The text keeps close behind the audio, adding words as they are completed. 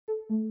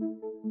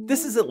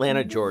This is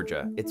Atlanta,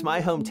 Georgia. It's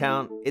my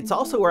hometown. It's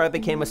also where I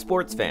became a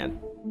sports fan.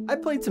 I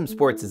played some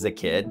sports as a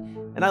kid,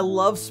 and I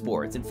love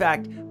sports. In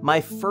fact, my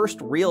first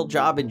real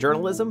job in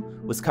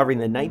journalism was covering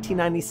the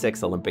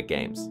 1996 Olympic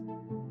Games.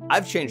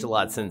 I've changed a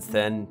lot since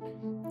then.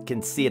 You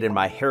can see it in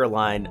my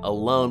hairline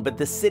alone, but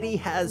the city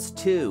has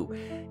too,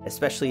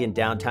 especially in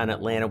downtown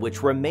Atlanta,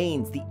 which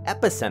remains the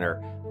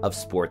epicenter of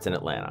sports in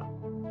Atlanta.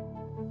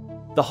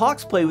 The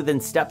Hawks play within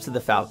steps of the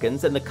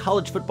Falcons, and the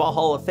College Football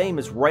Hall of Fame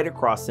is right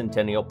across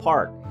Centennial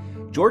Park.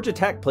 Georgia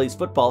Tech plays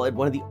football at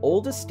one of the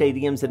oldest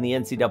stadiums in the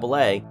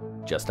NCAA,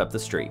 just up the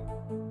street.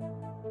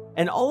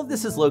 And all of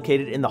this is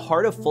located in the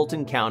heart of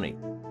Fulton County.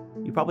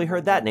 You probably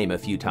heard that name a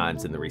few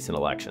times in the recent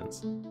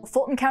elections.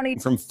 Fulton County.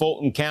 From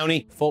Fulton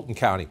County. Fulton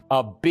County.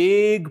 A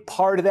big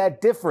part of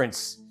that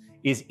difference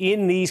is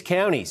in these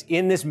counties,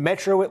 in this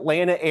metro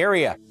Atlanta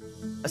area.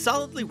 A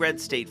solidly red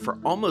state for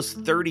almost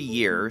 30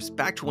 years,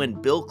 back to when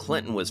Bill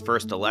Clinton was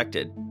first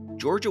elected,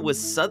 Georgia was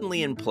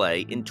suddenly in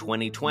play in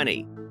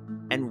 2020.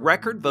 And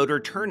record voter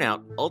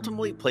turnout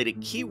ultimately played a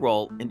key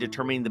role in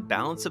determining the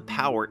balance of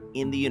power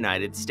in the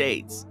United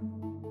States.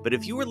 But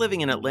if you were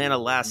living in Atlanta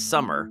last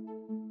summer,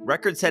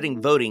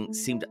 record-setting voting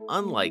seemed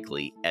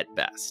unlikely at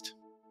best.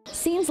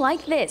 Scenes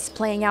like this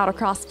playing out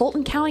across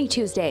Fulton County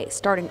Tuesday,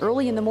 starting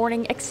early in the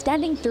morning,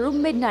 extending through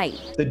midnight.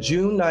 The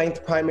June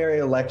 9th primary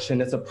election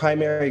is a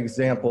primary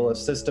example of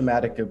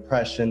systematic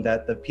oppression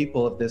that the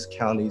people of this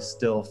county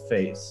still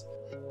face.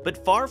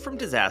 But far from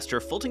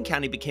disaster, Fulton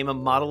County became a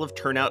model of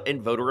turnout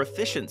and voter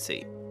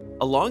efficiency,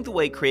 along the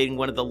way creating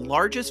one of the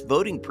largest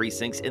voting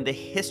precincts in the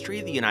history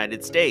of the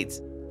United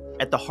States.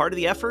 At the heart of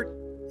the effort,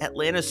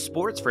 Atlanta's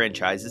sports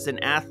franchises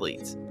and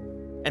athletes.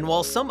 And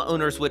while some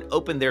owners would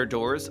open their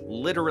doors,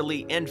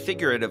 literally and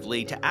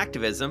figuratively, to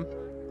activism,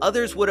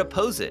 others would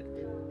oppose it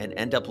and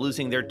end up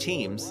losing their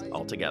teams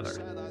altogether.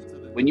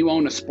 When you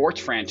own a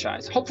sports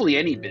franchise, hopefully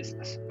any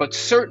business, but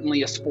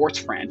certainly a sports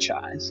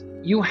franchise,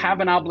 you have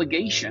an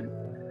obligation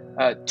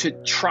to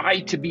try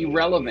to be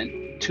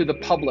relevant to the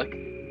public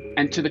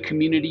and to the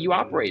community you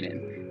operate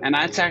in. And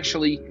that's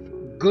actually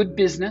good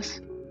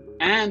business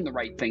and the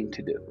right thing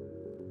to do.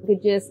 You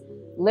could just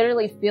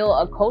literally feel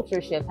a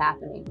culture shift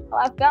happening.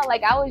 I felt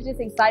like I was just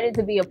excited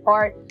to be a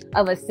part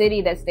of a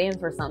city that stands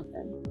for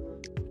something.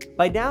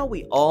 By now,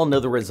 we all know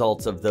the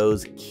results of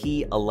those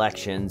key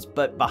elections,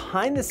 but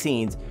behind the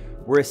scenes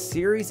were a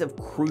series of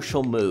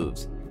crucial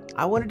moves.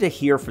 I wanted to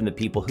hear from the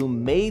people who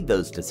made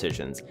those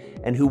decisions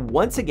and who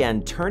once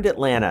again turned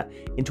Atlanta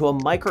into a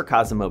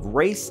microcosm of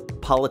race,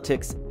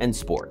 politics, and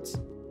sports.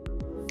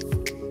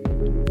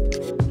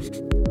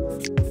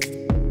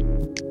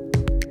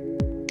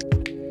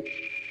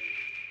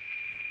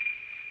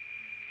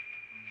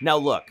 Now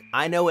look,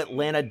 I know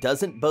Atlanta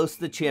doesn't boast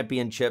the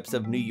championships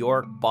of New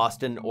York,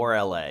 Boston, or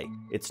LA.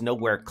 It's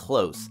nowhere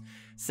close,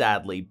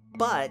 sadly,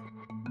 but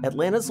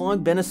Atlanta's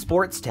long been a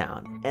sports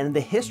town, and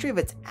the history of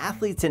its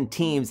athletes and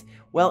teams,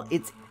 well,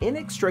 it's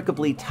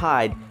inextricably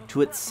tied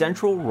to its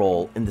central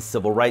role in the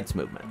civil rights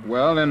movement.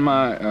 Well, in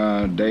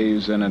my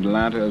days in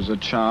Atlanta as a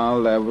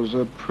child, there was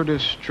a pretty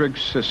strict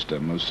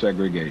system of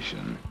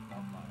segregation.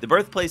 The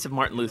birthplace of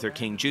Martin Luther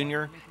King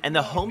Jr., and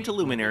the home to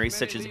luminaries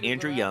such as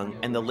Andrew Young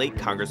and the late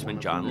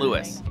Congressman John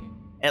Lewis.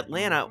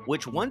 Atlanta,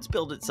 which once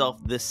billed itself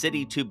the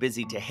city too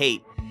busy to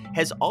hate,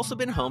 has also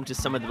been home to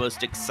some of the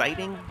most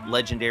exciting,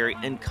 legendary,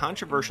 and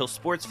controversial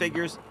sports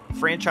figures,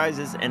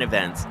 franchises, and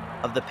events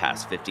of the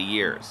past 50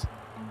 years.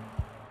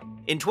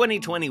 In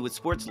 2020, with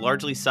sports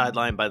largely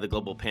sidelined by the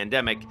global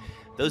pandemic,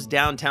 those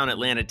downtown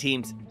Atlanta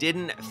teams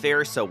didn't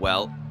fare so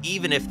well,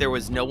 even if there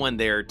was no one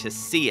there to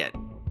see it.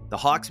 The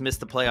Hawks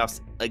missed the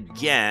playoffs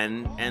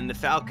again, and the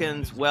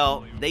Falcons,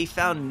 well, they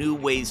found new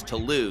ways to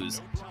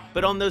lose.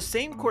 But on those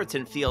same courts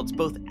and fields,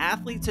 both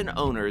athletes and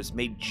owners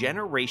made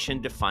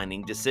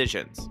generation-defining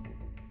decisions.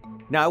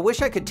 Now, I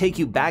wish I could take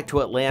you back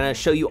to Atlanta,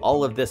 show you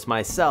all of this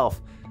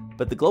myself,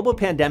 but the global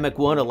pandemic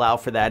won't allow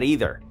for that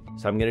either.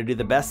 So I'm going to do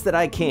the best that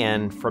I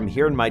can from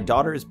here in my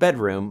daughter's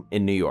bedroom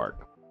in New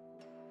York.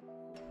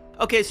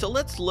 Okay, so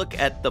let's look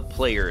at the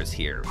players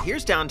here.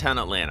 Here's downtown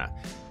Atlanta.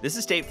 This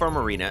is State Farm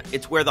Arena.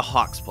 It's where the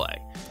Hawks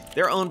play.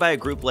 They're owned by a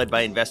group led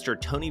by investor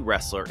Tony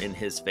Ressler and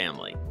his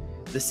family.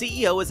 The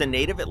CEO is a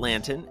native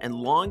Atlantan and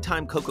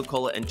longtime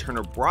Coca-Cola and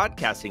Turner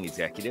broadcasting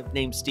executive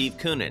named Steve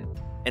Koonin.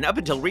 And up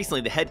until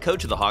recently, the head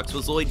coach of the Hawks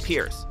was Lloyd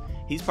Pierce.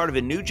 He's part of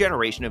a new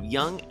generation of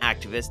young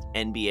activist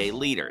NBA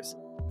leaders.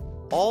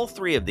 All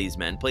three of these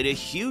men played a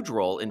huge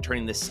role in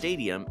turning the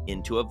stadium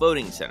into a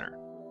voting center.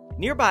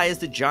 Nearby is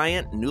the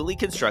giant, newly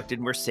constructed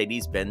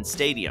Mercedes-Benz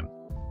Stadium.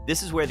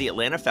 This is where the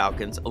Atlanta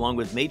Falcons, along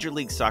with Major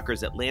League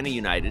Soccer's Atlanta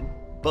United,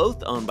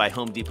 both owned by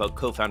Home Depot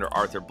co-founder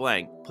Arthur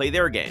Blank, play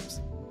their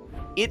games.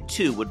 It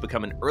too would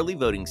become an early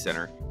voting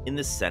center in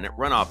the Senate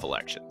runoff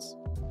elections.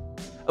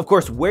 Of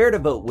course, where to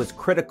vote was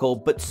critical,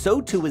 but so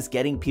too was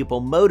getting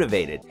people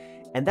motivated.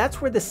 And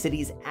that's where the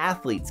city's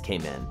athletes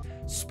came in,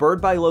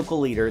 spurred by local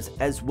leaders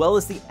as well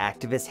as the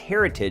activist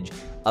heritage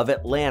of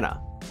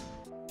Atlanta.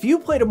 Few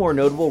played a more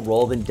notable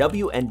role than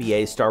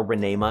WNBA star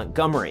Renee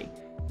Montgomery.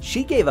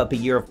 She gave up a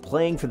year of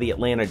playing for the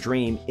Atlanta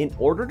Dream in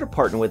order to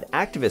partner with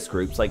activist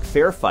groups like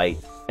Fair Fight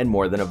and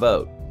More Than a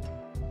Vote.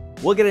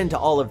 We'll get into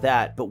all of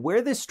that, but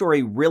where this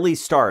story really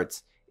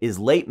starts is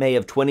late May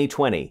of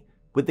 2020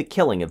 with the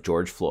killing of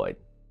George Floyd.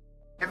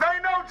 If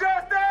ain't no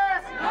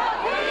justice, no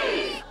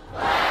peace.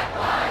 Black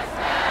Lives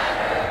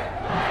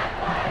Matter. Black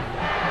Lives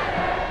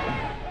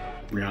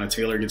Matter. Breonna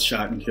Taylor gets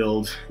shot and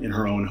killed in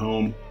her own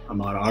home.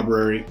 Ahmaud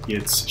Arbery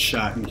gets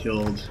shot and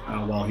killed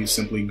while he's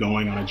simply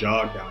going on a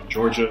jog down in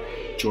Georgia.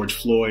 George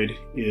Floyd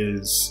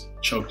is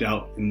choked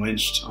out and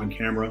lynched on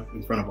camera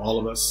in front of all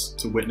of us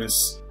to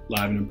witness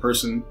live and in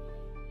person.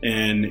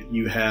 And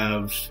you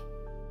have,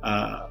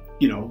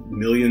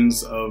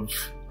 millions of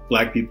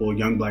Black people,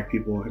 young Black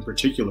people in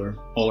particular,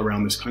 all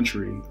around this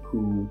country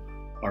who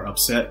are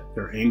upset,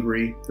 they're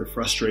angry, they're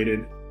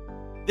frustrated.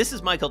 This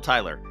is Michael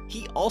Tyler.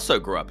 He also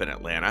grew up in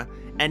Atlanta,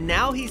 and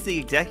now he's the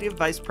executive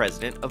vice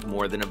president of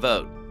More Than a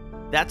Vote.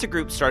 That's a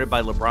group started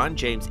by LeBron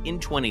James in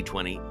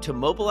 2020 to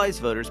mobilize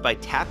voters by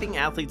tapping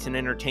athletes and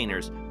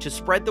entertainers to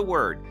spread the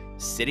word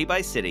city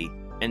by city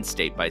and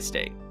state by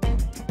state.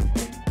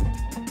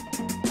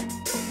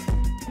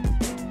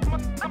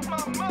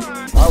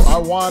 I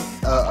want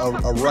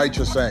a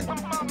righteous anger.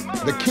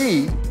 The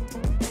key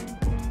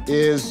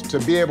is to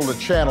be able to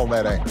channel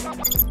that anger.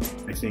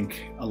 I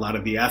think a lot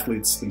of the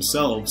athletes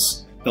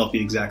themselves felt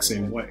the exact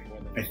same way.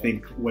 I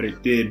think what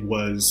it did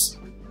was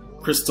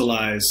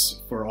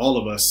crystallize for all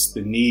of us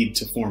the need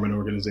to form an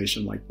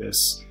organization like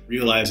this,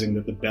 realizing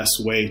that the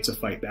best way to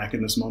fight back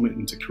in this moment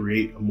and to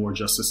create a more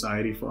just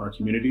society for our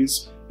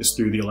communities is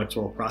through the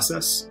electoral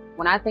process.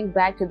 When I think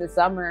back to the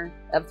summer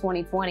of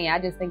 2020, I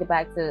just think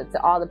back to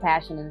all the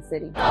passion in the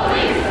city.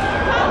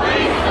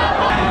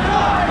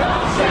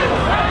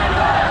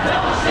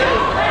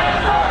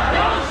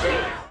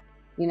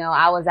 You know,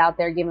 I was out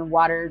there giving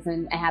waters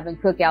and having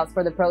cookouts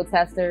for the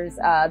protesters.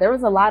 There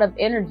was a lot of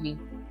energy.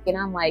 And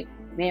I'm like,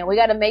 man, we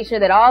got to make sure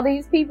that all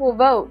these people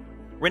vote.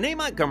 Renee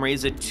Montgomery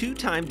is a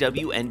two-time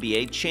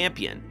WNBA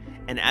champion.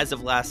 And as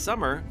of last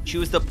summer, she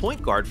was the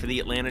point guard for the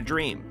Atlanta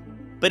Dream.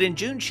 But in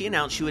June, she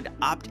announced she would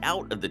opt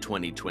out of the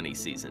 2020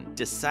 season,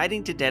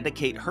 deciding to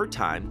dedicate her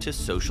time to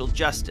social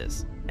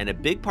justice. And a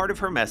big part of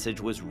her message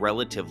was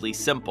relatively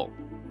simple: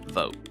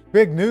 vote.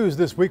 Big news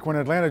this week when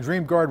Atlanta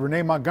Dream guard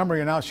Renee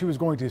Montgomery announced she was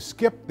going to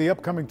skip the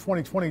upcoming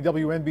 2020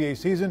 WNBA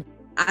season.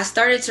 I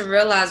started to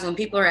realize when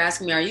people are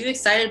asking me, are you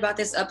excited about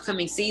this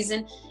upcoming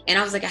season? And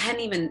I was like, I hadn't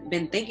even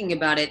been thinking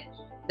about it.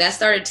 That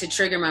started to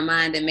trigger my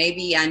mind that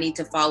maybe I need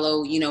to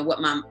follow,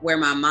 where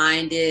my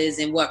mind is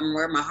and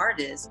where my heart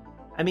is.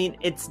 I mean,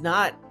 it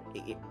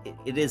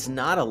is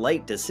not a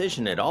light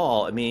decision at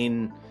all. I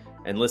mean,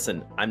 and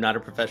listen, I'm not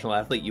a professional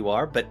athlete, you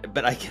are,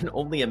 but I can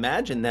only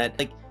imagine that,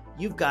 like,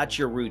 you've got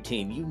your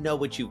routine, you know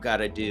what you've got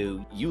to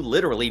do. You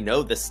literally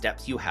know the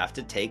steps you have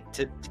to take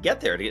to get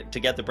there, to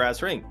get the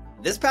brass ring.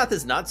 This path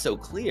is not so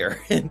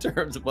clear in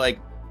terms of, like,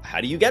 how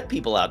do you get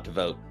people out to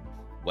vote?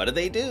 What do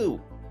they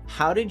do?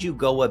 How did you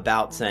go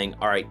about saying,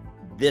 all right,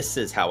 this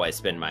is how I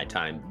spend my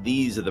time.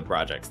 These are the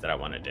projects that I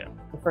want to do.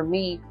 For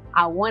me,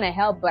 I want to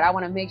help, but I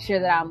want to make sure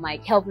that I'm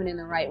like helping in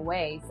the right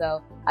way.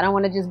 So I don't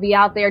want to just be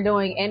out there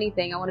doing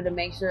anything. I wanted to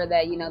make sure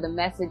that, the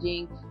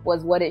messaging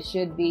was what it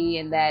should be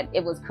and that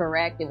it was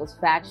correct, it was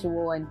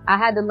factual. And I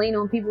had to lean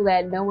on people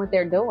that know what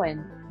they're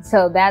doing.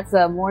 So that's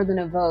More Than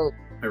a Vote.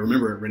 I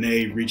remember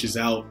Renee reaches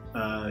out,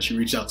 she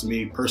reached out to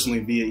me personally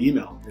via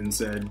email and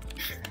said,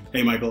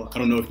 hey, Michael, I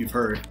don't know if you've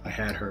heard, I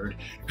had heard,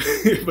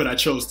 but I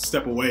chose to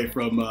step away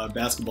from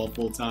basketball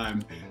full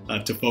time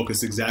to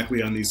focus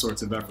exactly on these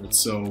sorts of efforts.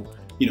 So,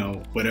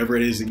 whatever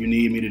it is that you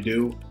need me to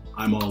do,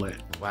 I'm all in.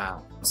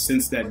 Wow.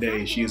 Since that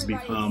day, she has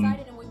become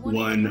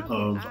one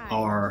of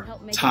our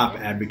top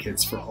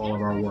advocates for all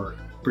of our work,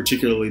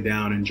 particularly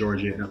down in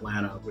Georgia and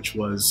Atlanta, which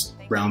was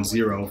ground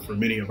zero for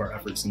many of our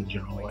efforts in the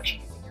general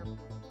election.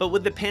 But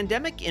with the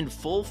pandemic in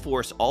full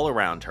force all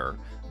around her,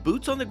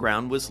 boots on the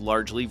ground was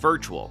largely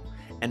virtual,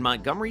 and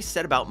Montgomery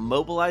set about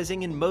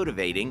mobilizing and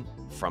motivating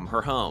from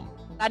her home.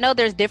 I know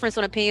there's difference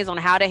on opinions on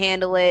how to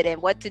handle it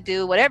and what to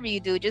do. Whatever you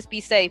do, just be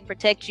safe.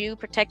 Protect you,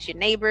 protect your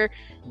neighbor.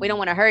 We don't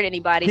want to hurt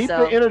anybody. Keep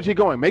the energy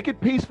going. Make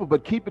it peaceful,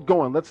 but keep it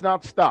going. Let's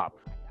not stop.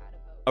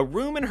 A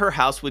room in her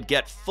house would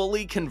get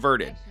fully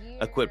converted,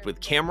 equipped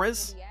with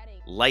cameras,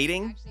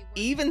 lighting,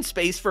 even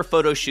space for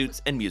photo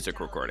shoots and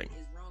music recording.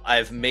 I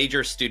have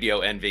major studio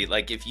envy.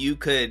 Like, if you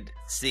could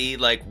see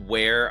like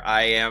where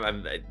I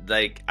am,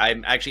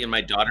 I'm actually in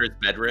my daughter's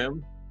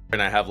bedroom,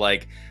 and I have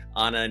like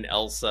Anna and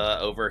Elsa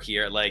over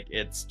here. Like,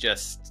 it's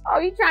just... Oh,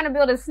 you trying to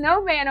build a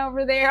snowman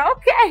over there?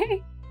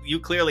 Okay. You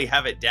clearly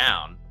have it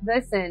down.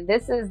 Listen,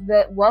 this is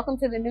the welcome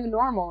to the new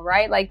normal,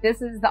 right? Like,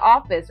 this is the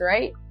office,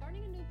 right?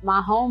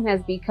 My home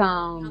has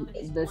become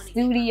the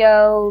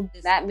studio.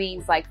 That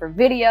means, like, for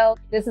video,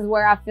 this is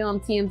where I film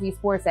TMZ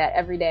Sports at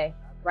every day,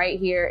 right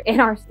here in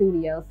our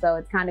studio. So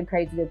it's kind of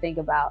crazy to think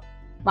about.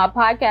 My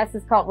podcast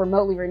is called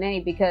Remotely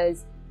Renee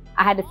because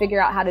I had to figure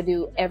out how to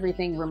do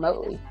everything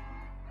remotely.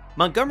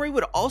 Montgomery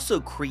would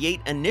also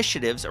create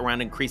initiatives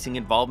around increasing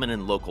involvement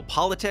in local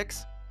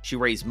politics, She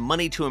raised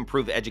money to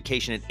improve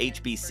education at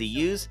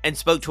HBCUs and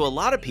spoke to a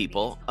lot of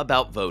people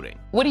about voting.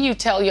 What do you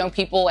tell young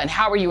people, and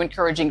how are you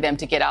encouraging them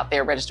to get out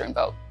there, register, and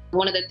vote?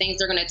 One of the things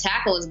they're going to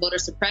tackle is voter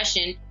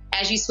suppression.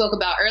 As you spoke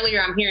about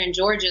earlier, I'm here in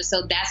Georgia,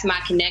 so that's my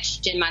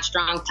connection, my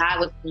strong tie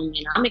with them,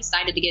 and I'm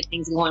excited to get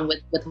things going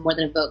with More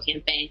Than a Vote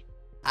campaign.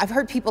 I've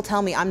heard people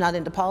tell me I'm not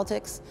into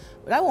politics,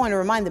 but I want to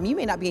remind them you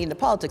may not be into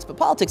politics, but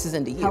politics is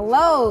into you.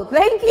 Hello,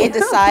 thank you. It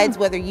decides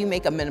whether you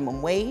make a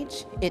minimum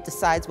wage. It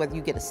decides whether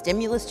you get a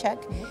stimulus check.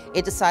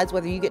 It decides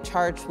whether you get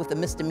charged with a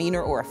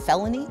misdemeanor or a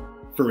felony.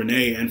 For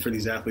Renee and for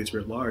these athletes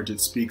writ large, it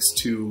speaks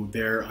to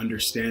their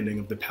understanding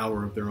of the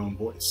power of their own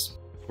voice.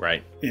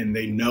 Right. And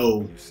they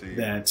know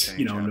that,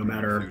 no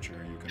matter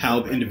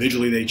how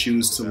individually they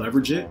choose to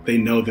leverage it, they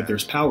know that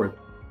there's power.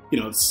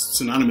 It's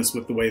synonymous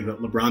with the way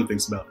that LeBron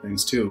thinks about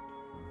things too.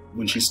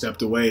 When she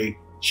stepped away,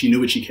 she knew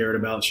what she cared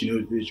about, she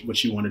knew what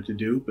she wanted to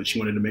do, but she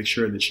wanted to make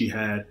sure that she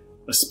had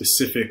a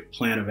specific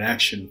plan of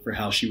action for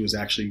how she was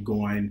actually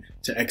going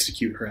to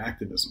execute her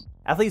activism.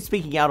 Athletes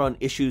speaking out on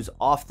issues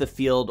off the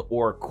field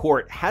or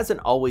court hasn't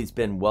always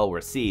been well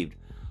received.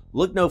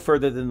 Look no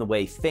further than the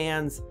way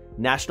fans,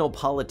 national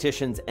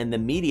politicians, and the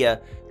media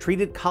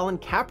treated Colin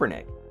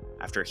Kaepernick.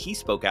 After he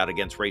spoke out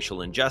against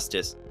racial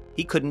injustice,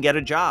 he couldn't get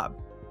a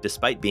job,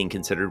 despite being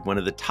considered one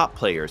of the top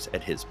players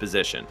at his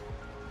position.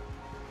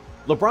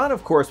 LeBron,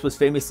 of course, was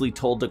famously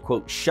told to,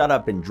 quote, shut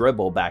up and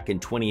dribble back in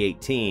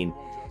 2018,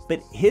 but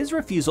his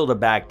refusal to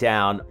back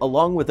down,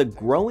 along with a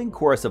growing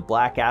chorus of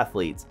black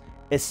athletes,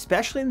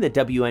 especially in the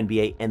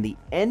WNBA and the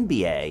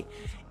NBA,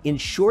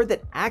 ensured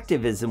that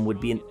activism would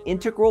be an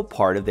integral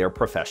part of their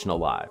professional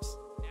lives.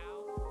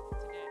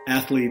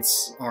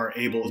 Athletes are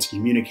able to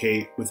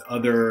communicate with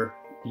other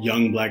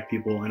young black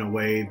people in a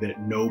way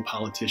that no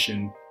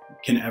politician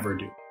can ever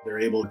do. They're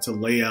able to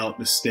lay out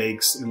the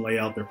stakes and lay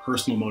out their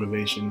personal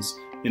motivations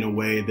in a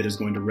way that is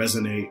going to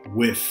resonate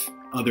with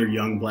other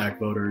young black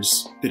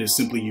voters that is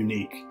simply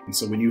unique. And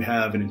so when you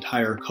have an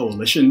entire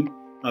coalition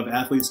of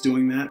athletes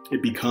doing that,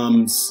 it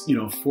becomes,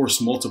 a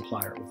force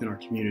multiplier within our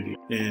community,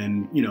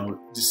 and,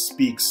 just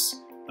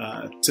speaks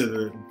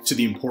to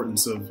the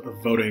importance of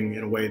voting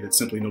in a way that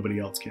simply nobody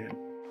else can.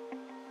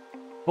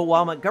 But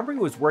while Montgomery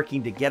was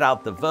working to get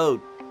out the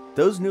vote,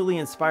 those newly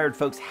inspired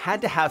folks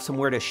had to have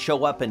somewhere to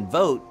show up and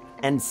vote,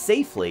 and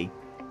safely,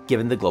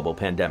 given the global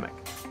pandemic.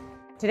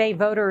 Today,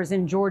 voters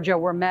in Georgia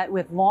were met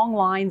with long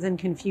lines and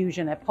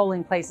confusion at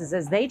polling places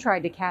as they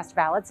tried to cast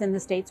ballots in the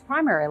state's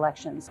primary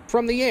elections.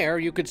 From the air,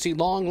 you could see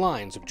long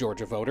lines of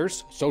Georgia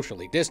voters,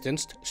 socially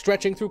distanced,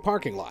 stretching through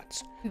parking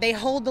lots. They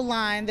hold the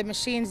line, the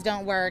machines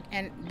don't work,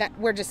 and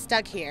we're just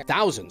stuck here.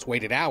 Thousands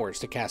waited hours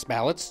to cast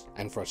ballots,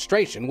 and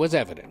frustration was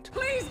evident.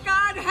 Please,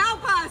 God,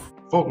 help us!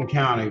 Fulton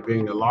County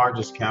being the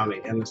largest county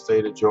in the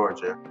state of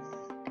Georgia,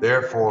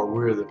 therefore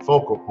we're the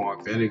focal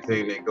point for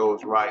anything that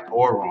goes right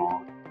or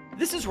wrong.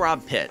 This is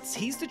Rob Pitts.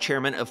 He's the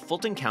chairman of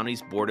Fulton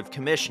County's Board of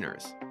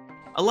Commissioners.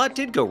 A lot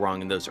did go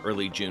wrong in those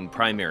early June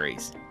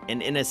primaries,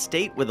 and in a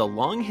state with a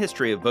long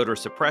history of voter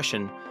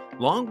suppression,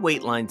 long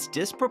wait lines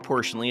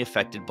disproportionately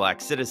affected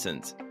black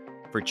citizens.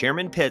 For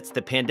Chairman Pitts,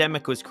 the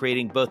pandemic was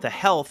creating both a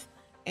health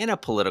and a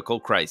political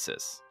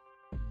crisis.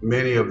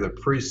 Many of the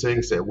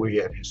precincts that we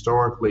had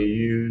historically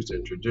used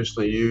and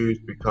traditionally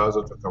used because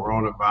of the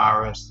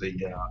coronavirus,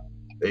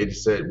 they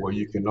said, well,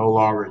 you can no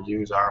longer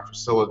use our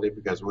facility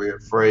because we're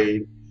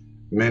afraid.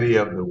 Many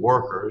of the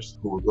workers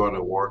who were going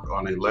to work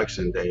on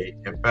election day,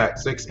 in fact,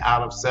 6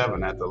 out of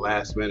 7 at the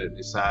last minute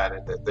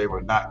decided that they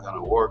were not going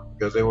to work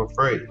because they were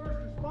afraid.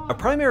 A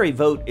primary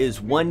vote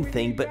is one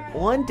thing, but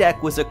on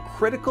deck was a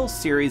critical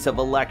series of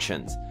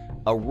elections,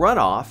 a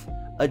runoff,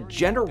 a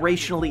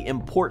generationally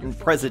important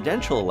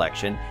presidential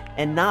election,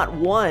 and not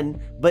one,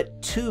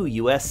 but 2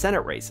 U.S.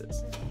 Senate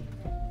races.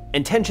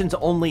 And tensions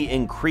only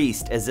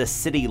increased as a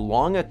city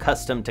long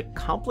accustomed to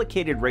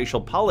complicated racial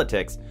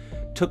politics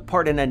took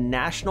part in a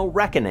national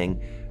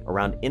reckoning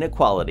around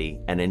inequality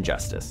and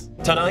injustice.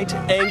 Tonight,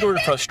 anger and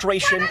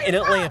frustration in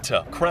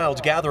Atlanta. Crowds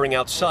gathering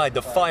outside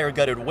the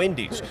fire-gutted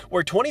Wendy's,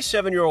 where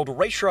 27-year-old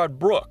Reshape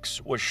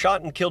Brooks was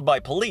shot and killed by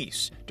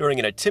police during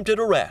an attempted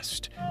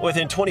arrest.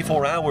 Within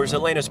 24 hours,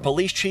 Atlanta's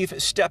police chief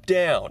stepped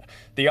down.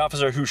 The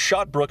officer who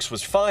shot Brooks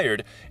was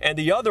fired, and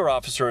the other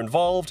officer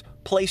involved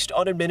placed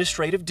on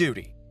administrative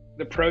duty.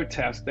 The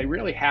protests, they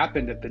really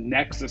happened at the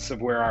nexus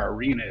of where our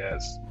arena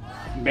is.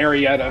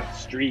 Marietta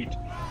Street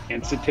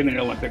and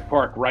Centennial Olympic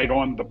Park, right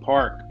on the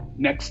park.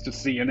 Next to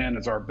CNN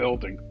is our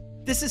building.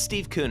 This is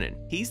Steve Koonin.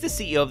 He's the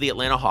CEO of the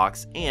Atlanta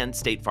Hawks and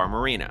State Farm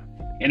Arena.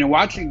 And in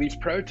watching these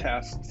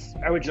protests,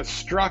 I was just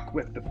struck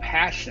with the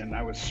passion.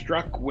 I was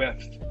struck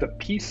with the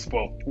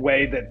peaceful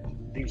way that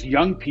these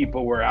young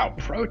people were out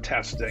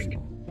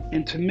protesting.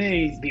 And to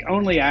me, the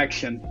only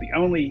action, the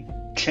only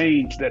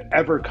change that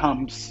ever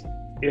comes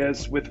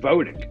is with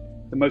voting.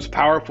 The most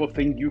powerful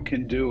thing you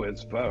can do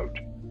is vote.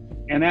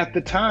 And at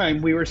the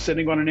time, we were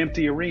sitting on an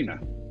empty arena.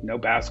 No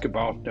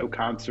basketball, no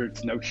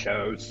concerts, no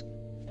shows.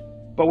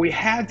 But we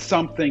had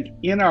something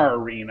in our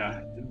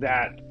arena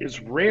that is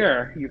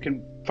rare. You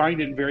can find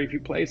it in very few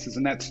places,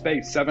 and that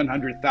space,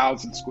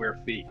 700,000 square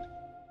feet.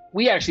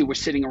 We actually were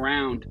sitting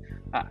around.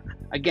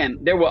 Again,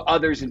 there were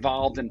others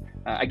involved, and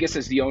I guess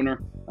as the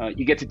owner,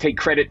 you get to take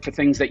credit for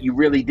things that you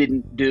really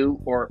didn't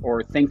do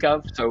or think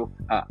of. So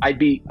I'd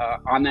be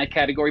on that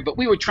category. But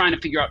we were trying to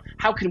figure out,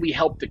 how can we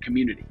help the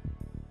community?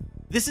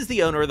 This is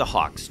the owner of the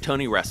Hawks,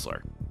 Tony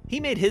Ressler. He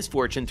made his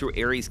fortune through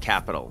Ares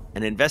Capital,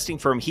 an investing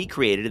firm he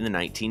created in the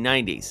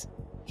 1990s.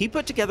 He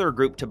put together a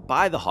group to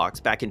buy the Hawks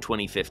back in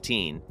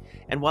 2015,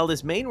 and while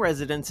his main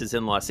residence is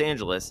in Los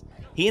Angeles,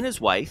 he and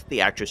his wife,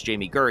 the actress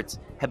Jamie Gertz,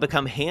 have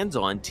become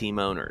hands-on team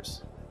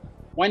owners.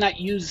 Why not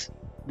use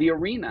the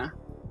arena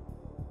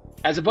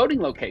as a voting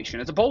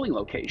location, as a polling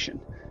location?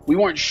 We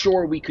weren't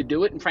sure we could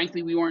do it, and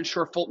frankly, we weren't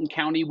sure Fulton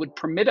County would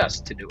permit us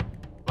to do it.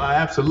 I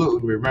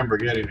absolutely remember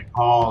getting a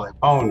call, a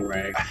phone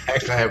rang. I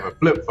actually have a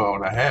flip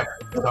phone, I have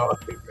it. So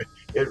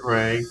it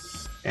rang,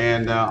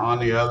 and on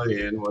the other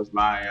end was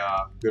my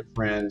good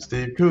friend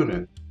Steve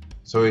Coonan.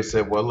 So he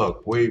said, well,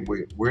 look,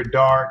 we're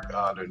dark, there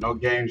are no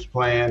games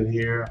planned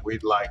here.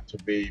 We'd like to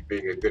being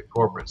a good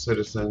corporate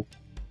citizen,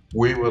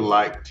 we would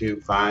like to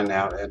find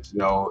out and to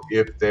know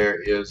if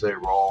there is a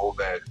role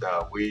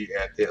that we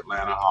at the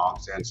Atlanta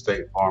Hawks and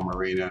State Farm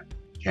Arena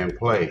can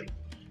play.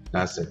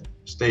 And I said,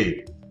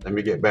 Steve, let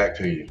me get back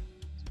to you.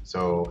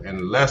 So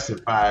in less than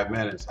 5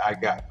 minutes, I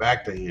got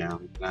back to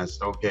him and I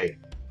said, okay,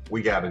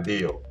 we got a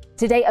deal.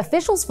 Today,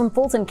 officials from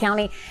Fulton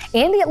County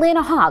and the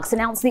Atlanta Hawks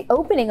announced the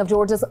opening of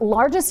Georgia's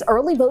largest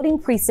early voting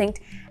precinct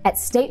at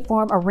State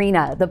Farm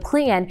Arena. The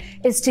plan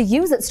is to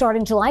use it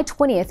starting July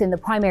 20th in the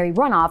primary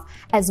runoff,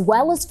 as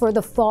well as for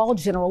the fall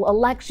general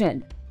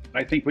election.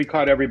 I think we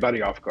caught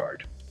everybody off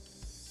guard.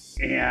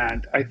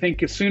 And I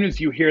think as soon as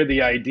you hear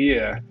the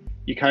idea,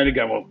 you kind of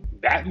go, well,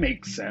 that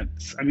makes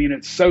sense. I mean,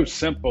 it's so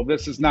simple.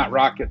 This is not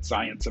rocket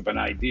science of an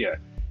idea.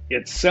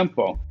 It's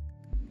simple.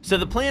 So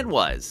the plan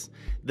was,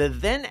 the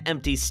then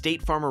empty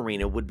State Farm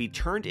Arena would be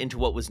turned into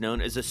what was known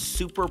as a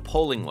super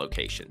polling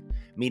location,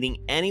 meaning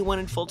anyone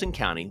in Fulton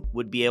County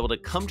would be able to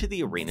come to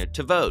the arena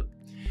to vote.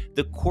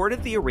 The court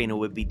of the arena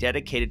would be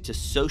dedicated to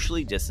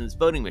socially distanced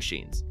voting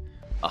machines,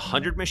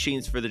 100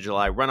 machines for the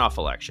July runoff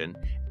election,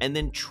 and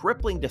then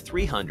tripling to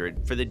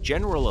 300 for the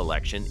general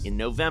election in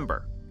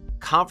November.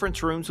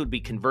 Conference rooms would be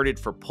converted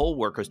for poll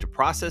workers to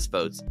process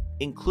votes,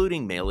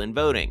 including mail-in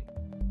voting.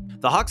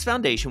 The Hawks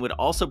Foundation would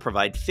also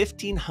provide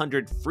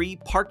 1,500 free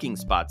parking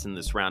spots in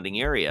the surrounding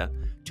area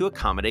to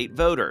accommodate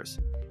voters.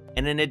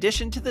 And in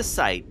addition to the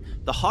site,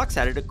 the Hawks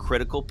added a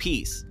critical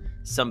piece,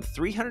 some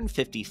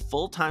 350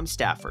 full-time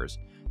staffers,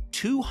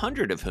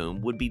 200 of whom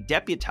would be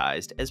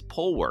deputized as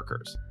poll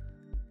workers.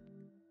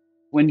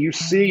 When you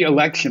see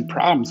election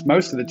problems,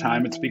 most of the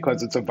time it's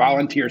because it's a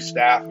volunteer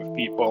staff of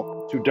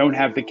people who don't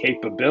have the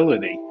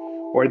capability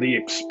or the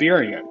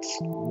experience.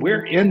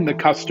 We're in the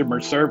customer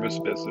service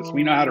business.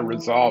 We know how to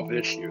resolve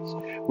issues.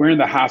 We're in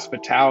the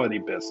hospitality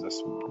business.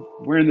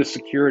 We're in the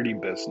security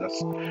business.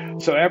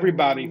 So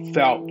everybody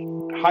felt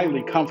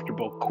highly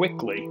comfortable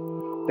quickly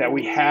that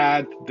we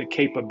had the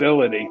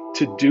capability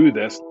to do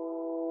this.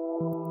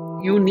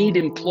 You need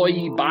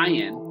employee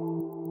buy-in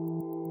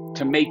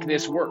to make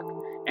this work.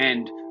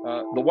 And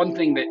the one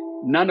thing that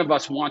none of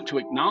us want to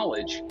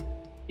acknowledge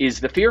is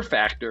the fear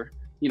factor.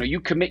 You know,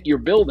 you commit your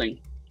building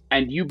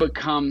and you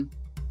become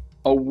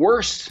a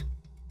worse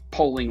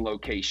polling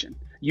location.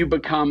 You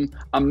become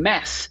a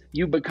mess.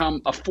 You become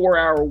a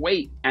 4-hour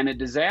wait and a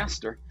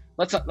disaster.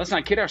 Let's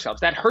not kid ourselves.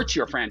 That hurts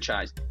your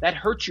franchise. That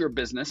hurts your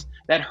business.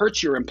 That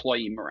hurts your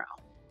employee morale.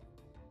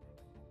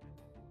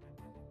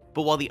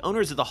 But while the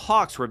owners of the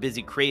Hawks were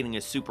busy creating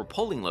a super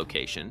polling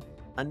location,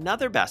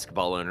 another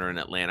basketball owner in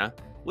Atlanta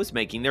was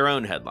making their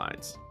own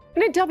headlines.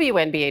 In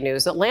WNBA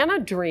news, Atlanta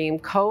Dream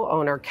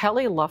co-owner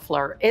Kelly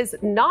Loeffler is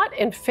not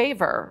in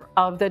favor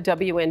of the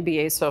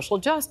WNBA social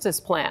justice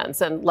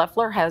plans, and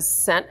Loeffler has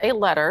sent a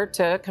letter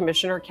to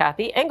Commissioner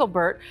Kathy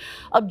Engelbert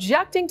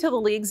objecting to the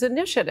league's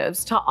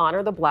initiatives to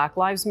honor the Black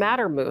Lives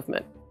Matter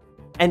movement.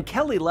 And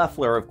Kelly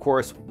Loeffler, of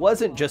course,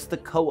 wasn't just the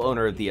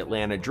co-owner of the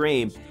Atlanta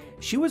Dream.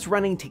 She was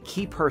running to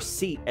keep her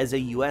seat as a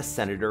U.S.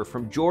 Senator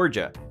from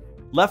Georgia.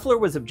 Loeffler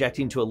was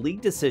objecting to a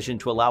league decision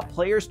to allow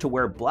players to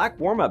wear black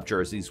warm-up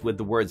jerseys with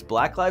the words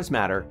Black Lives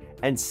Matter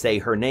and say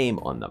her name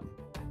on them.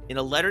 In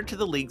a letter to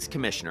the league's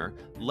commissioner,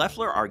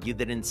 Loeffler argued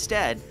that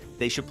instead,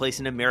 they should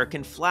place an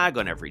American flag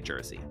on every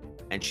jersey.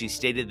 And she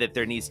stated that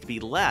there needs to be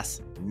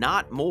less,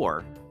 not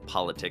more,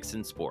 politics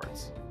in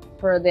sports.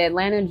 For the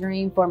Atlanta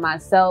Dream, for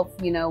myself,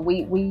 you know,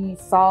 we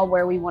saw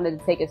where we wanted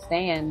to take a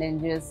stand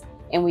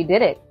and we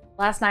did it.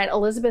 Last night,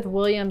 Elizabeth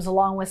Williams,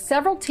 along with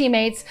several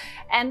teammates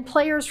and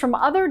players from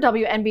other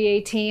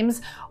WNBA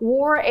teams,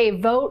 wore a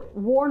Vote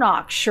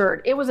Warnock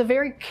shirt. It was a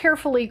very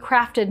carefully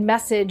crafted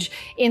message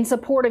in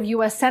support of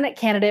U.S. Senate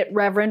candidate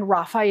Reverend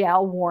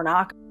Raphael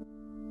Warnock.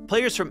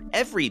 Players from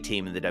every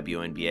team in the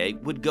WNBA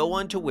would go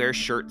on to wear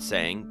shirts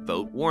saying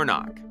Vote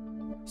Warnock.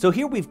 So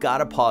here we've got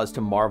to pause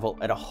to marvel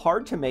at a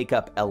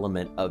hard-to-make-up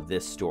element of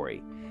this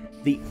story.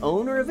 The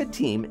owner of a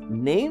team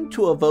named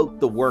to evoke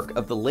the work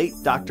of the late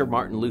Dr.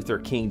 Martin Luther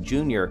King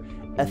Jr.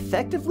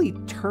 effectively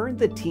turned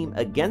the team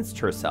against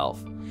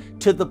herself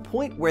to the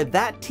point where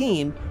that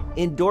team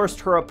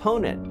endorsed her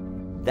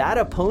opponent. that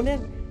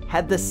opponent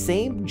had the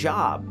same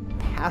job,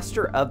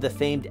 pastor of the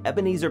famed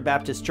Ebenezer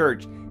Baptist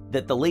Church,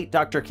 that the late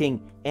Dr.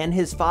 King and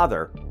his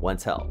father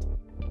once held.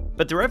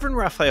 But the Reverend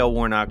Raphael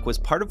Warnock was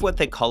part of what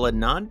they call a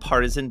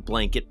nonpartisan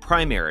blanket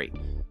primary,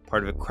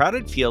 part of a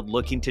crowded field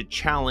looking to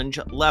challenge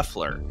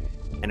Loeffler.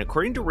 And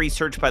according to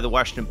research by the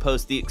Washington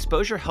Post, the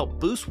exposure helped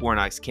boost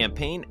Warnock's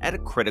campaign at a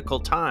critical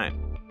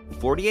time.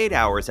 48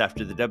 hours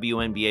after the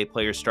WNBA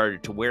players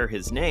started to wear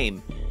his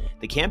name,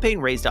 the campaign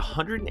raised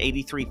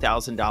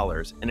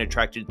 $183,000 and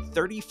attracted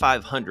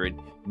 3,500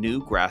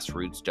 new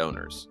grassroots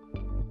donors.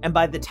 And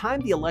by the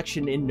time the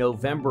election in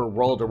November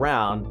rolled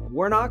around,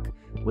 Warnock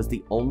was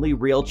the only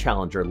real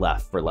challenger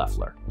left for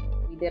Loeffler.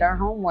 We did our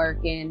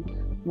homework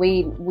and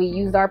we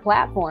used our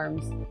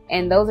platforms.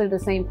 And those are the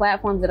same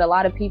platforms that a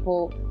lot of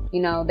people,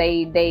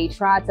 they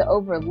tried to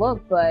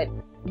overlook, but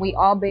we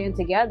all band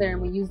together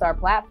and we used our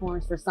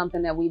platforms for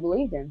something that we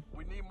believed in.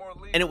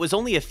 And it was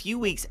only a few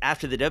weeks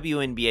after the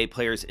WNBA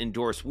players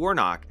endorsed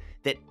Warnock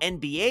that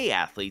NBA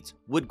athletes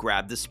would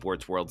grab the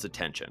sports world's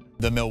attention.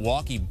 The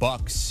Milwaukee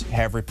Bucks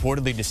have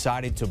reportedly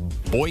decided to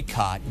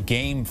boycott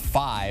Game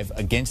 5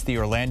 against the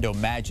Orlando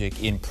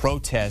Magic in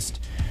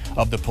protest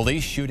of the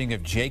police shooting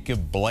of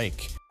Jacob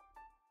Blake.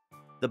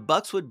 The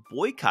Bucks would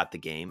boycott the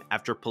game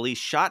after police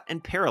shot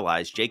and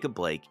paralyzed Jacob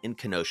Blake in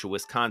Kenosha,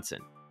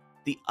 Wisconsin.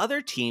 The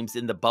other teams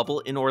in the bubble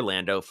in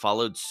Orlando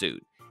followed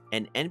suit,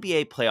 and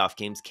NBA playoff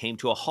games came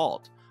to a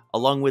halt,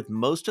 along with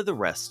most of the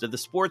rest of the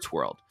sports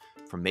world,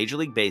 from Major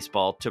League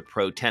Baseball to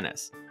pro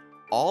tennis.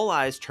 All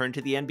eyes turned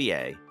to the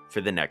NBA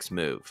for the next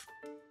move.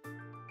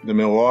 The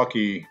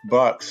Milwaukee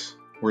Bucks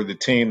were the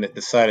team that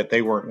decided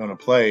they weren't going to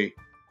play,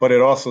 but it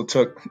also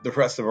took the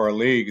rest of our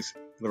league and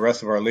the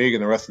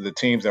rest of the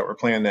teams that were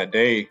playing that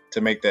day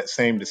to make that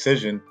same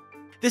decision.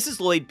 This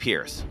is Lloyd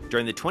Pierce.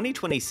 During the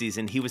 2020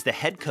 season, he was the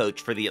head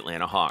coach for the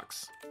Atlanta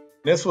Hawks.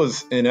 This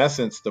was, in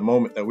essence, the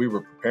moment that we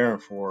were preparing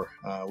for.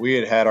 We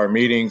had had our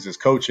meetings as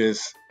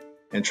coaches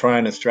and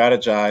trying to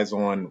strategize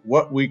on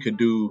what we could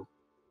do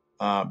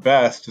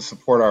best to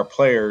support our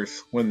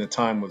players when the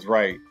time was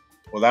right.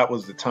 Well, that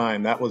was the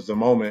time. That was the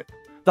moment.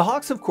 The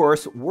Hawks, of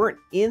course, weren't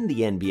in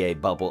the NBA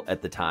bubble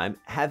at the time,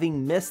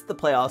 having missed the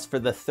playoffs for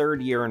the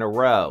third year in a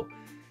row.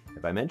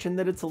 Have I mentioned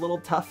that it's a little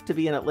tough to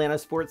be an Atlanta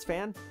sports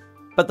fan?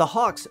 But the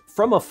Hawks,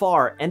 from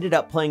afar, ended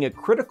up playing a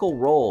critical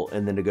role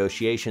in the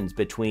negotiations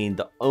between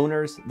the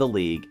owners, the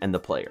league, and the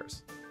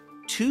players.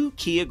 Two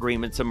key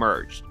agreements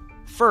emerged.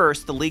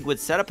 First, the league would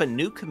set up a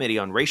new committee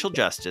on racial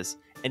justice,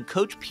 and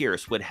Coach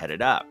Pierce would head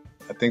it up.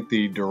 I think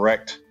the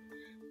direct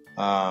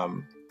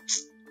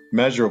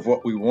measure of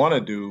what we want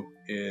to do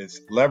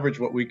is leverage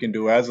what we can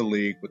do as a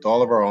league with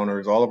all of our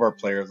owners, all of our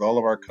players, all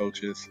of our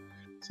coaches,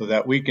 so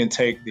that we can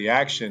take the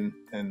action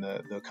and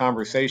the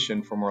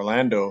conversation from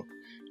Orlando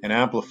and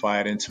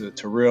amplify it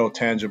into real,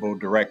 tangible,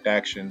 direct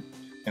action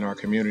in our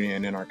community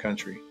and in our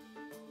country.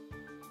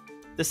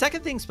 The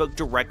second thing spoke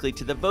directly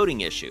to the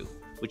voting issue,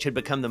 which had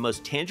become the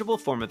most tangible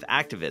form of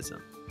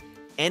activism.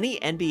 Any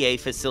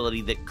NBA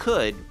facility that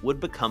could would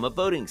become a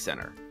voting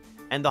center,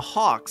 and the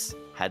Hawks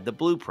had the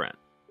blueprint.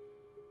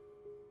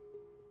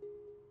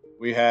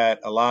 We had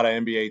a lot of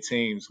NBA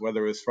teams,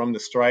 whether it was from the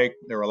strike.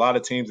 There were a lot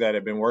of teams that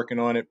had been working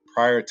on it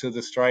prior to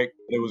the strike.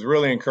 It was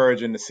really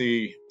encouraging to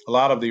see a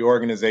lot of the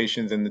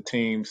organizations and the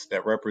teams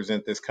that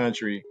represent this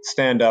country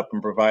stand up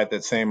and provide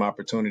that same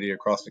opportunity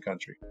across the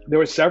country. There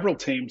were several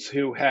teams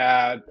who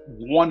had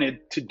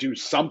wanted to do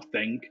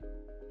something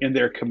in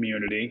their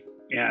community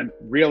and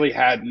really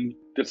hadn't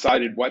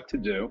decided what to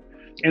do.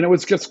 And it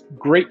was just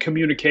great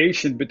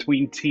communication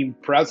between team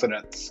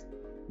presidents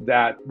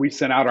that we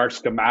sent out our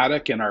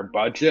schematic and our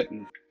budget.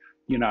 And,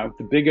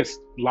 the biggest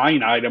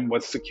line item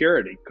was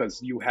security,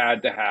 because you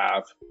had to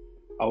have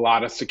a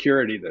lot of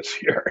security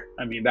this year.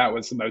 I mean, that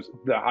was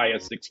the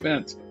highest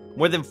expense.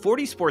 More than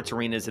 40 sports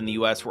arenas in the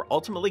U.S. were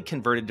ultimately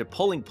converted to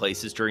polling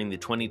places during the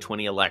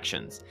 2020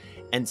 elections,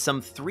 and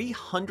some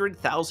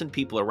 300,000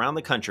 people around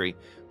the country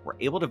were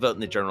able to vote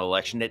in the general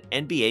election at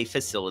NBA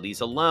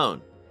facilities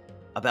alone.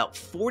 About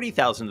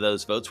 40,000 of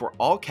those votes were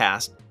all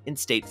cast in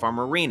State Farm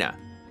Arena.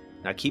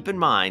 Now keep in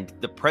mind,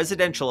 the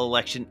presidential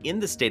election in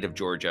the state of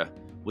Georgia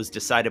was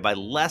decided by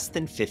less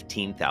than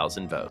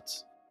 15,000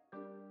 votes.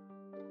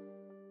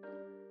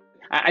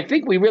 I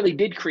think we really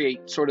did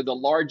create sort of the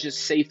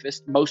largest,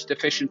 safest, most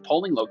efficient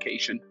polling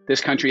location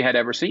this country had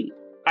ever seen.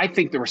 I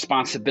think the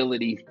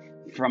responsibility,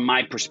 from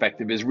my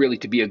perspective, is really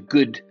to be a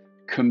good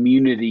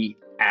community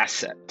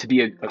asset, to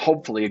be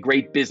hopefully a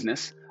great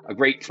business, a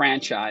great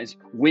franchise,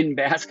 win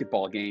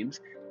basketball games,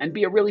 and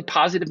be a really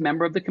positive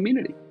member of the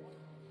community.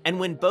 And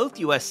when both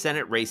U.S.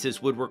 Senate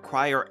races would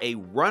require a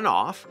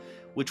runoff,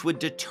 which would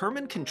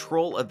determine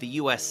control of the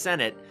U.S.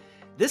 Senate,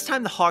 this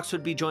time the Hawks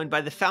would be joined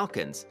by the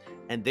Falcons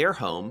and their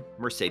home,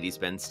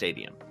 Mercedes-Benz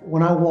Stadium.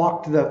 When I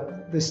walked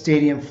the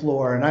stadium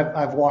floor, and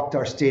I've walked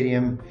our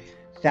stadium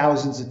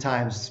thousands of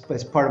times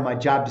as part of my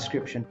job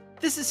description.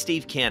 This is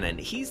Steve Cannon.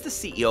 He's the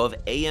CEO of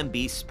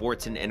AMB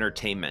Sports and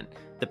Entertainment,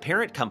 the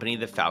parent company of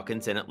the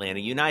Falcons and Atlanta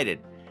United.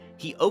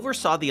 He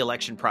oversaw the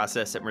election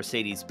process at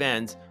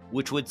Mercedes-Benz,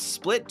 which would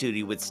split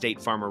duty with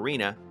State Farm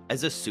Arena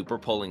as a super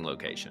polling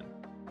location.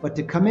 But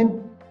to come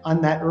in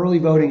on that early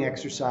voting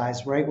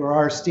exercise, right, where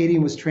our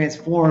stadium was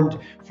transformed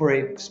for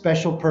a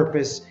special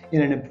purpose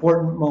in an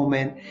important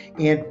moment,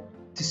 and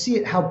to see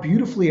it, how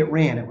beautifully it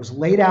ran. It was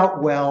laid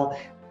out well.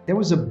 There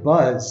was a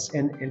buzz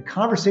and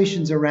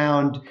conversations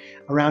around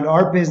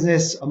our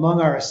business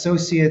among our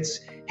associates.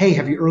 Hey,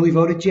 have you early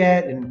voted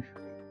yet? And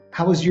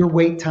how was your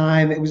wait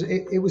time? It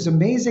was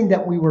amazing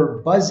that we were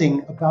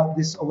buzzing about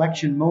this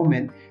election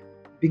moment,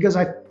 because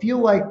I feel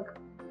like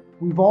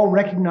we've all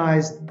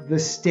recognized the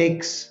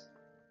stakes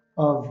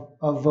of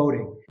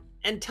voting.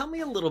 And tell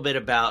me a little bit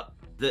about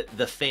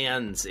the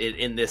fans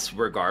in this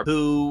regard,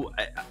 who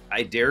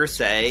I dare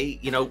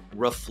say,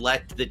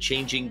 reflect the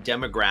changing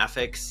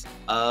demographics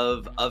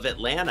of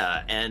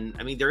Atlanta. And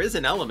I mean, there is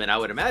an element, I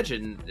would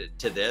imagine,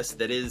 to this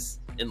that is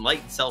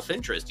enlightened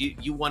self-interest.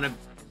 You want to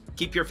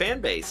keep your fan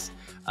base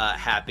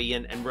happy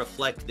and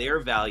reflect their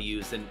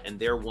values and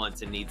their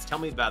wants and needs. Tell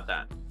me about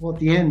that. Well, at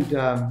the end,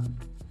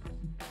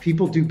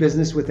 people do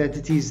business with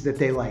entities that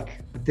they like,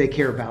 that they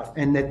care about,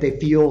 and that they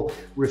feel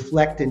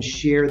reflect and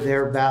share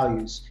their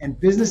values. And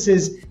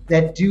businesses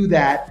that do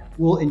that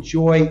will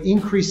enjoy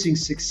increasing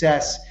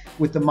success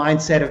with the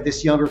mindset of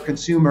this younger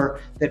consumer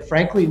that,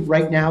 frankly,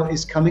 right now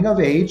is coming of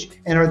age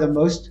and are the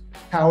most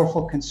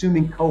powerful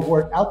consuming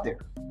cohort out there.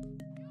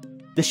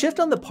 The shift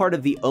on the part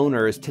of the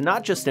owners to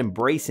not just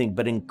embracing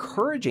but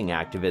encouraging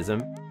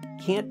activism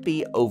can't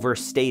be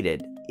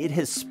overstated. It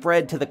has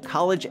spread to the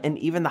college and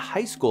even the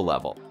high school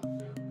level.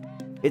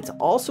 It's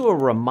also a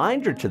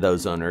reminder to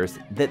those owners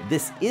that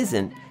this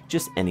isn't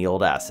just any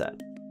old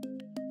asset.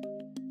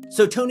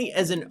 So Tony,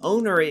 as an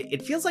owner,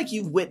 it feels like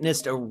you've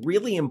witnessed a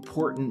really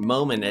important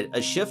moment,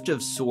 a shift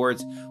of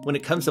sorts when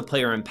it comes to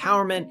player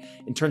empowerment,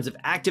 in terms of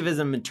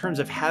activism, in terms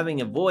of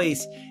having a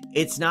voice.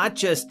 It's not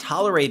just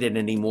tolerated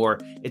anymore,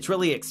 it's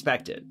really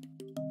expected.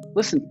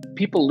 Listen,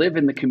 people live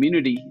in the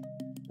community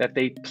that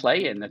they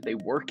play in, that they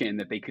work in,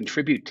 that they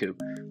contribute to.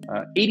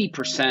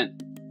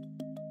 80%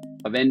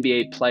 of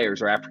NBA players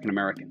are African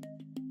American.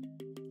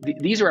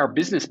 These are our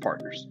business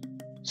partners.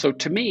 So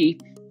to me,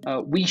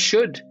 we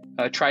should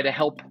try to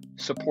help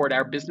support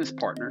our business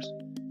partners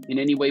in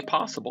any way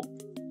possible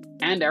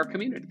and our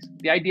communities.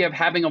 The idea of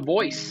having a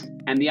voice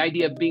and the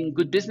idea of being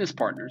good business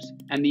partners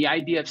and the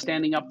idea of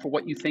standing up for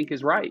what you think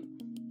is right.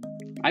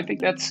 I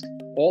think that's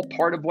all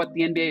part of what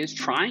the NBA is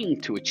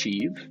trying to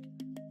achieve.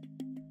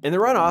 In the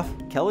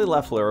runoff, Kelly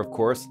Loeffler, of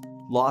course,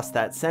 lost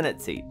that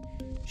Senate seat.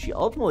 She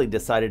ultimately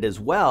decided as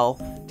well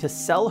to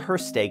sell her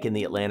stake in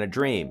the Atlanta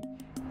Dream,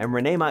 and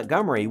Renee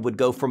Montgomery would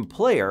go from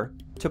player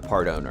to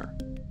part owner.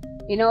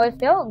 It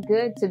felt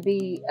good to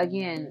be,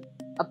 again,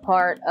 a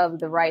part of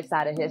the right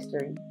side of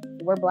history.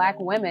 We're Black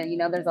women.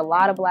 There's a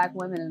lot of Black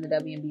women in the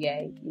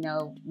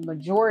WNBA.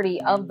 Majority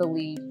of the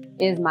league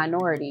is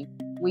minority.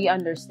 We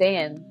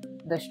understand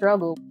the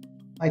struggle.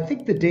 I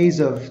think the days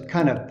of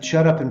kind of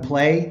shut up and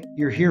play,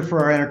 you're here for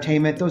our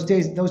entertainment, those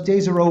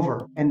days are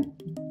over. And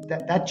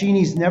that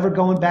genie's never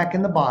going back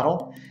in the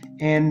bottle,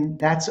 and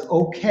that's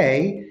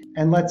okay.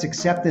 And let's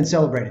accept and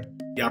celebrate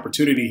it. The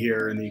opportunity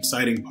here and the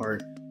exciting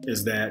part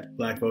is that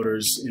Black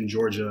voters in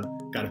Georgia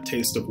got a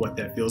taste of what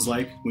that feels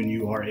like when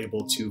you are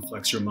able to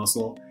flex your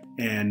muscle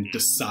and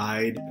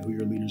decide who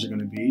your leaders are going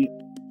to be.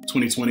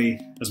 2020,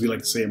 as we like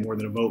to say, More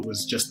Than a Vote,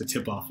 was just the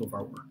tip-off of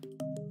our work.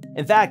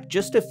 In fact,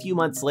 just a few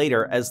months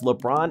later, as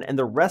LeBron and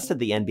the rest of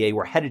the NBA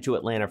were headed to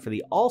Atlanta for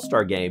the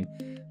All-Star Game,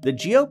 the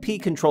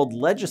GOP-controlled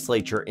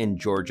legislature in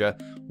Georgia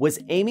was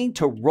aiming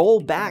to roll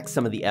back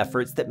some of the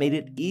efforts that made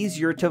it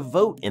easier to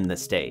vote in the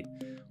state.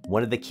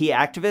 One of the key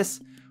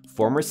activists,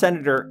 former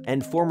senator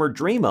and former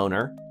Dream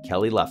owner,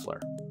 Kelly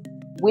Loeffler.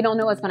 We don't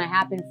know what's going to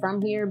happen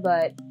from here,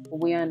 but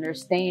we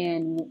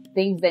understand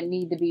things that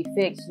need to be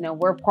fixed.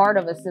 We're part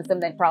of a system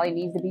that probably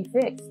needs to be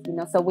fixed,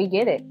 so we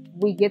get it.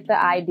 We get the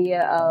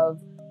idea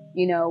of,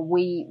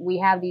 we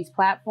have these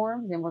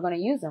platforms and we're going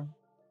to use them.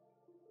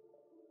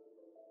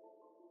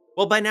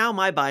 Well, by now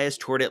my bias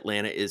toward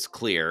Atlanta is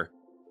clear,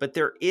 but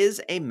there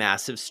is a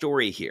massive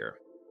story here.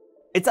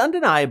 It's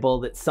undeniable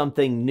that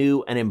something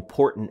new and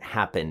important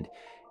happened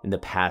in the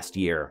past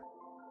year.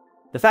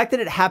 The fact that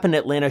it happened in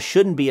Atlanta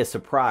shouldn't be a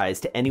surprise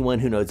to anyone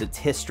who knows its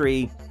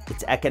history,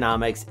 its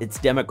economics, its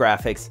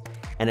demographics,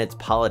 and its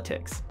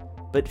politics.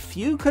 But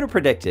few could have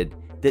predicted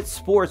that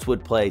sports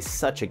would play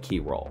such a key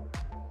role.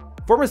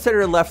 Former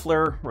Senator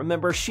Loeffler,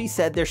 remember, she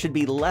said there should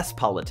be less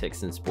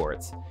politics in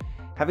sports.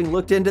 Having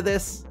looked into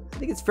this, I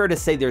think it's fair to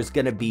say there's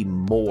going to be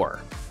more.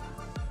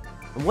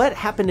 And what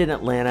happened in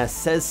Atlanta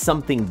says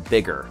something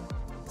bigger.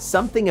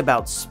 Something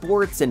about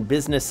sports and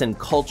business and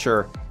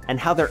culture and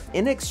how they're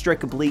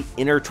inextricably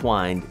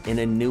intertwined in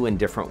a new and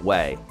different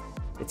way.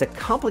 It's a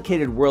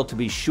complicated world to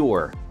be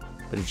sure,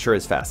 but it sure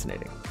is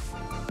fascinating.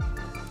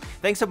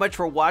 Thanks so much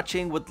for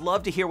watching. Would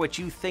love to hear what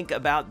you think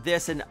about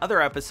this and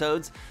other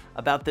episodes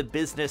about the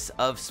business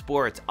of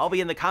sports. I'll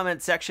be in the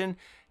comments section.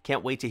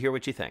 Can't wait to hear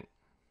what you think.